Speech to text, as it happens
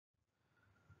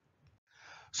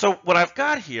So what I've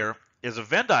got here is a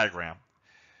Venn diagram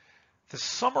that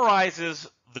summarizes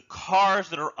the cars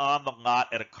that are on the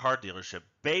lot at a car dealership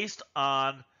based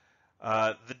on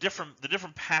the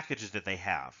different packages that they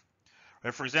have.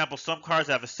 Right? For example, some cars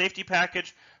have a safety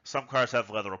package, some cars have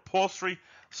leather upholstery,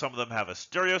 some of them have a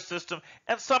stereo system,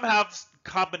 and some have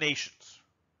combinations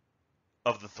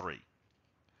of the three.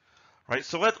 Right?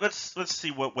 So let's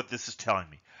see what this is telling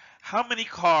me. How many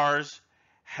cars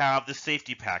have the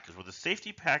safety package? Well, the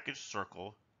safety package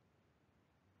circle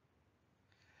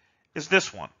is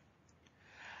this one.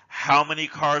 How many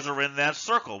cars are in that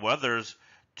circle? Well, there's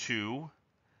 2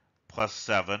 plus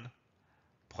 7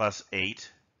 plus 8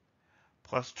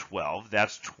 plus 12.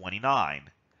 That's 29.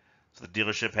 So the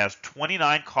dealership has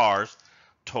 29 cars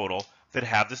total that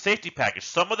have the safety package.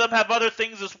 Some of them have other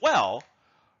things as well,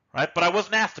 right? But I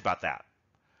wasn't asked about that.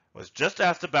 I was just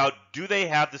asked about, do they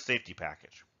have the safety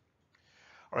package?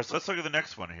 All right, so let's look at the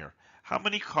next one here. How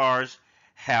many cars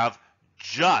have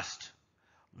just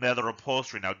leather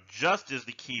upholstery? Now, just is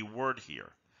the key word here,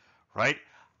 right?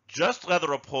 Just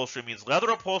leather upholstery means leather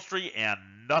upholstery and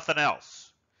nothing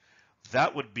else.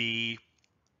 That would be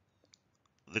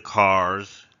the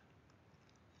cars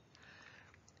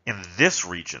in this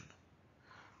region.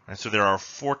 And so there are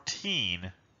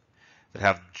 14 that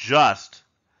have just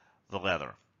the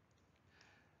leather.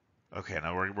 Okay,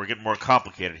 now we're getting more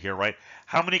complicated here, right?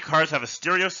 How many cars have a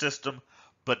stereo system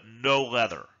but no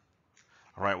leather?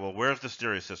 All right, well, where's the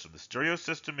stereo system? The stereo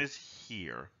system is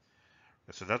here.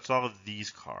 So that's all of these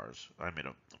cars. I'm going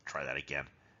to try that again.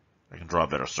 I can draw a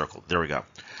better circle. There we go.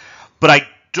 But I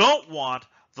don't want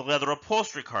the leather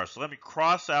upholstery cars. So let me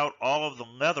cross out all of the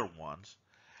leather ones.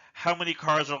 How many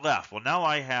cars are left? Well, now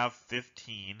I have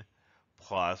 15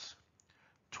 plus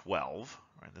 12.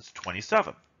 Right, that's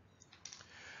 27.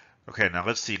 Okay, now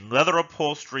let's see. Leather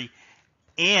upholstery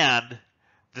and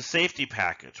the safety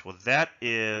package. Well, that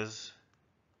is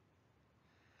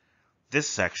this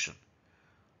section.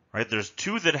 Right? There's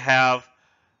 2 that have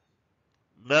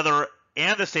leather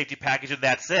and the safety package, and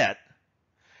that's it.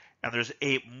 And there's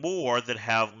 8 more that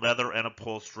have leather and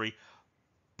upholstery,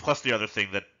 plus the other thing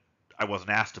that I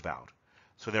wasn't asked about.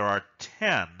 So there are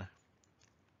 10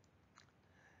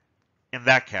 in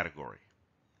that category.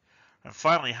 And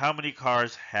finally, how many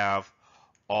cars have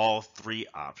all 3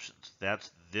 options?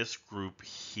 That's this group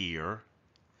here.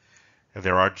 And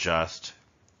there are just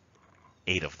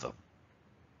 8 of them.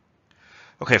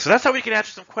 Okay, so that's how we can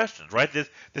answer some questions, right?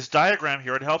 This diagram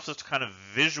here, it helps us to kind of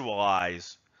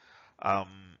visualize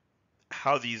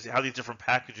how these different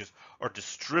packages are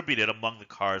distributed among the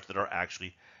cars that are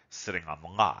actually sitting on the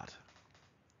lot.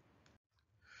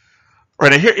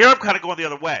 Right, and here I'm kind of going the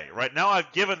other way, right? Now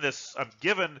I've given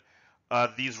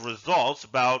these results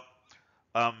about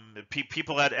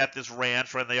people at this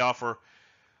ranch, right? And they offer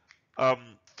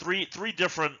three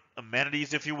different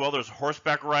amenities, if you will. There's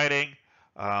horseback riding,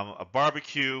 a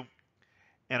barbecue,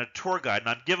 and a tour guide. And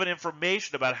I'm given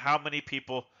information about how many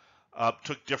people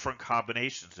took different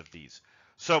combinations of these.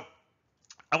 So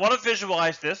I want to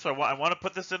visualize this. So I want to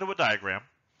put this into a diagram.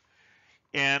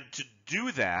 And to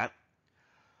do that,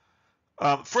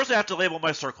 first I have to label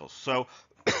my circles. So,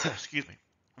 excuse me,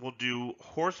 we'll do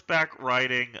horseback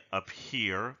riding up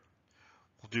here.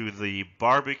 We'll do the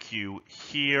barbecue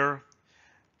here.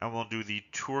 And we'll do the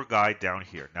tour guide down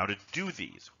here. Now to do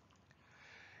these,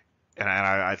 and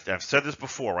I've said this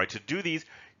before, right? To do these,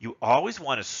 you always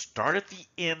want to start at the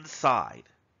inside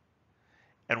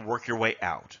and work your way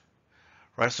out,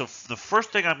 right? So the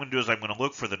first thing I'm going to do is I'm going to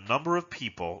look for the number of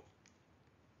people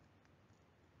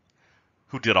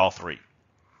who did all 3,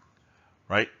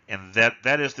 right? And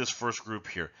that is this first group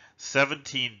here.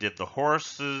 17 did the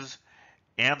horses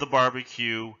and the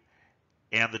barbecue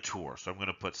and the tour. So I'm going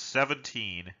to put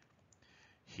 17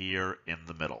 here in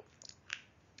the middle.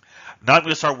 Now I'm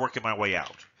going to start working my way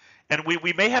out. And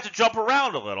we may have to jump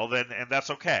around a little, and that's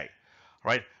okay.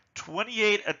 All right?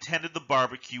 28 attended the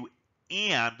barbecue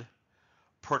and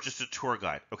purchased a tour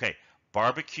guide. Okay,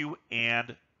 barbecue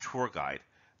and tour guide.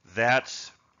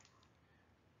 That's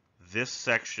this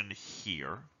section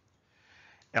here.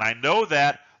 And I know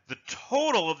that the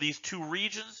total of these 2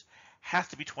 regions has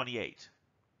to be 28.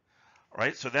 All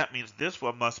right, so that means this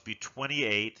one must be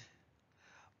 28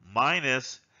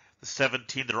 minus the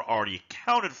 17 that are already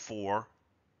accounted for.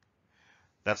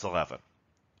 That's 11.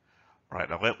 All right,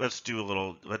 now let's do a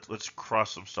little, let's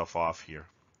cross some stuff off here.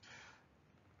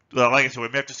 Well, like I said, we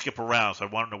may have to skip around, so I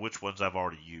want to know which ones I've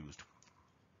already used.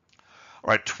 All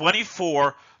right,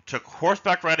 24 took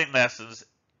horseback riding lessons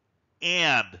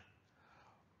and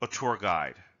a tour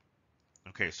guide.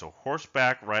 Okay, so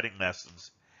horseback riding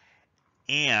lessons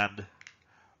and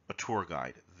a tour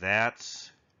guide.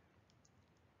 That's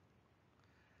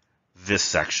this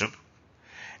section.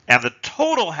 And the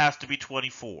total has to be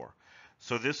 24.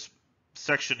 So this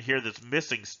section here that's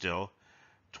missing still,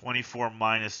 24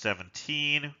 minus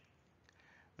 17,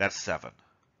 that's 7.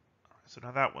 So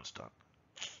now that one's done.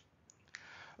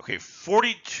 Okay,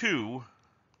 42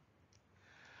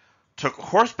 took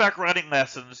horseback riding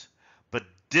lessons but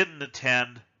didn't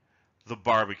attend the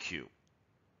barbecue.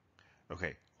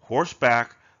 Okay,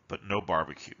 horseback but no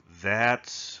barbecue.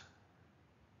 That's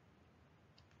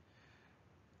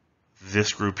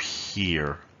this group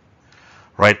here,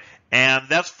 right? And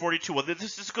that's 42. Well,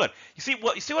 this is good. You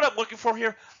see what I'm looking for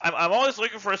here? I'm always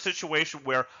looking for a situation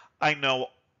where I know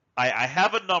I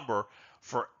have a number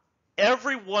for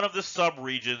every one of the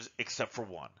subregions except for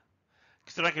one.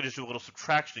 Because then I can just do a little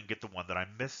subtraction and get the one that I'm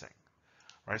missing.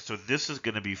 Right? So this is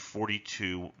going to be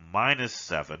 42 minus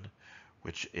 7,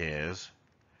 which is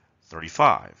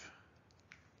 35.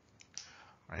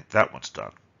 Right? That one's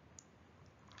done.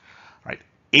 Right?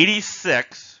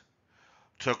 86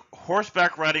 took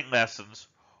horseback riding lessons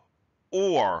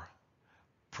or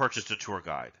purchased a tour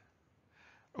guide.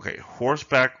 Okay,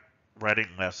 horseback riding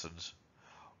lessons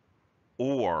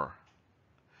or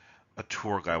a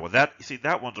tour guide. Well, you see,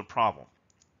 that one's a problem.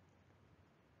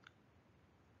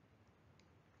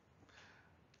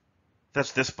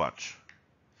 That's this bunch.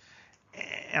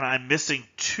 And I'm missing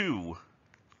 2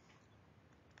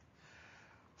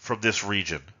 from this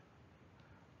region.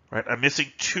 Right? I'm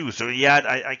missing 2. So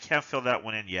yeah, I can't fill that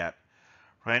one in yet.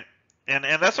 Right? And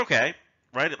that's okay.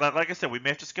 Right? Like I said, we may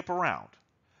have to skip around.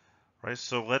 Right?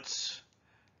 So let's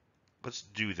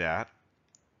do that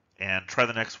and try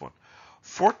the next one.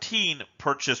 14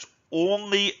 purchased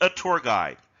only a tour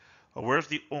guide. Well, where's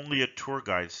the only a tour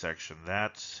guide section?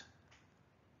 That's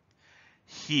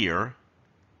here.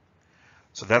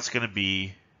 So that's going to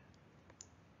be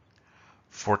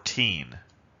 14.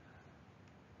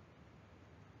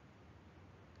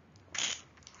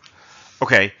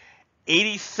 Okay,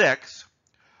 86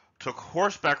 took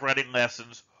horseback riding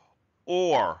lessons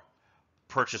or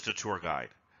purchased a tour guide.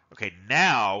 Okay,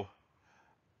 now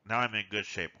I'm in good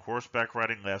shape. Horseback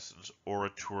riding lessons or a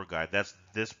tour guide. That's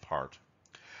this part.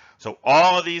 So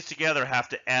all of these together have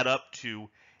to add up to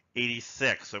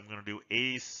 86. So I'm going to do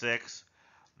 86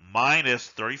 minus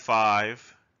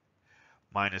 35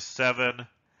 minus 7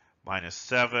 minus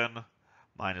 7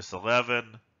 minus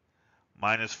 11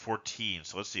 minus 14.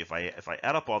 So let's see if I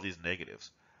add up all these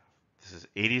negatives. This is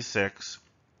 86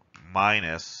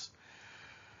 minus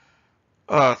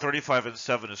 35 and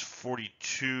 7 is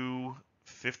 42,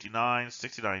 59,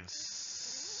 69,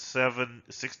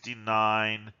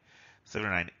 69,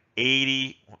 79,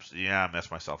 80. Whoops, yeah, I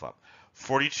messed myself up.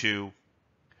 42,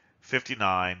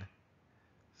 59,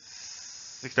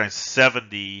 69,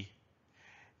 70,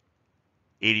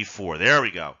 84. There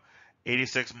we go.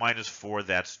 86 minus 4,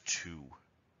 that's 2.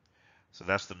 So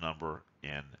that's the number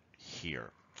in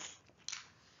here.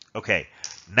 Okay,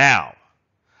 now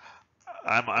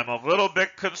I'm a little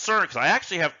bit concerned because I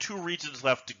actually have 2 regions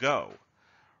left to go.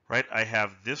 Right? I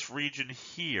have this region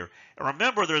here. And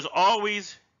remember, there's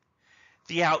always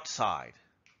the outside.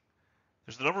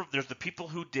 There's the people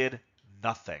who did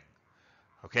nothing.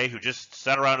 Okay, who just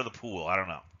sat around in the pool. I don't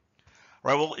know.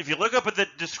 Right? Well, if you look up at the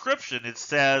description, it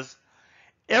says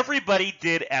everybody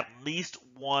did at least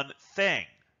one thing.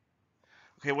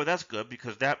 Okay, well, that's good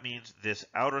because that means this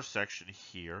outer section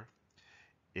here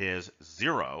is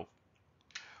 0,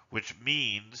 which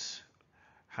means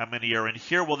how many are in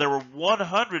here? Well, there were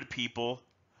 100 people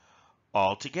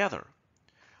altogether,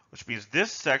 which means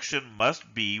this section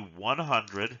must be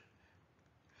 100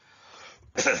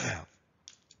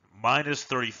 minus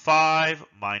 35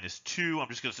 minus 2. I'm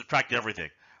just going to subtract everything.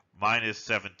 Minus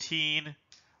 17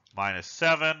 minus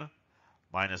 7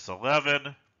 minus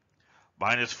 11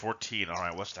 minus 14. All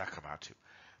right, what's that come out to?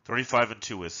 35 and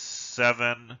 2 is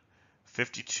 7,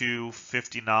 52,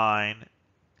 59,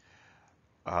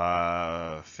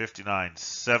 59,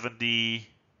 70,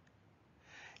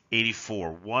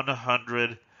 84.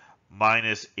 100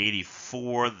 minus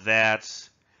 84, that's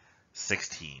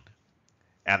 16.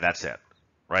 And that's it,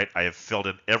 right? I have filled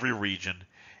in every region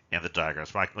in the diagram.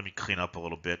 So let me clean up a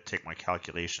little bit, take my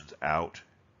calculations out.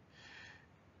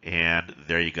 And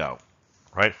there you go,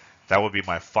 right? That would be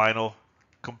my final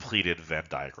completed Venn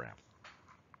diagram.